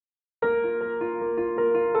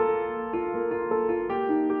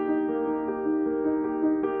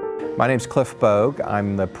My name's Cliff Bogue.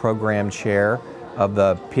 I'm the program chair of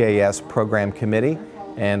the PAS Program Committee,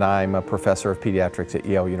 and I'm a professor of pediatrics at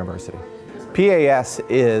Yale University. PAS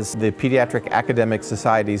is the Pediatric Academic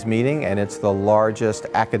Society's meeting, and it's the largest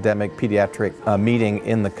academic pediatric meeting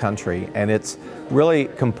in the country. And it's really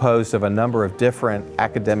composed of a number of different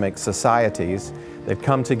academic societies that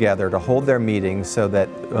come together to hold their meetings so that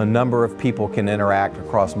a number of people can interact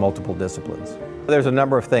across multiple disciplines. There's a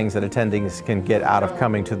number of things that attendees can get out of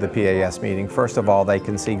coming to the PAS meeting. First of all, they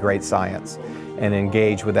can see great science and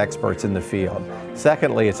engage with experts in the field.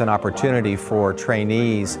 Secondly, it's an opportunity for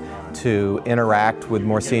trainees to interact with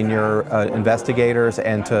more senior investigators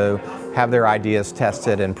and to have their ideas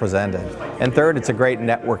tested and presented. And third, it's a great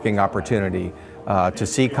networking opportunity to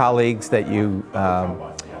see colleagues that you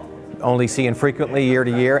only see infrequently year to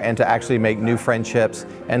year, and to actually make new friendships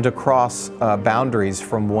and to cross boundaries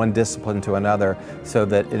from one discipline to another so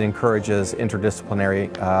that it encourages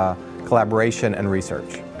interdisciplinary collaboration and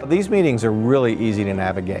research. These meetings are really easy to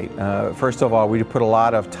navigate. First of all, we put a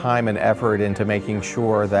lot of time and effort into making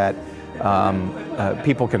sure that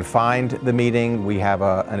people can find the meeting. We have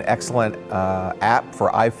an excellent app for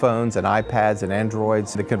iPhones and iPads and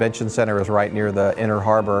Androids. The convention center is right near the Inner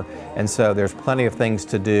Harbor, and so there's plenty of things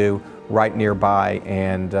to do right nearby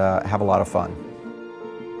and have a lot of fun.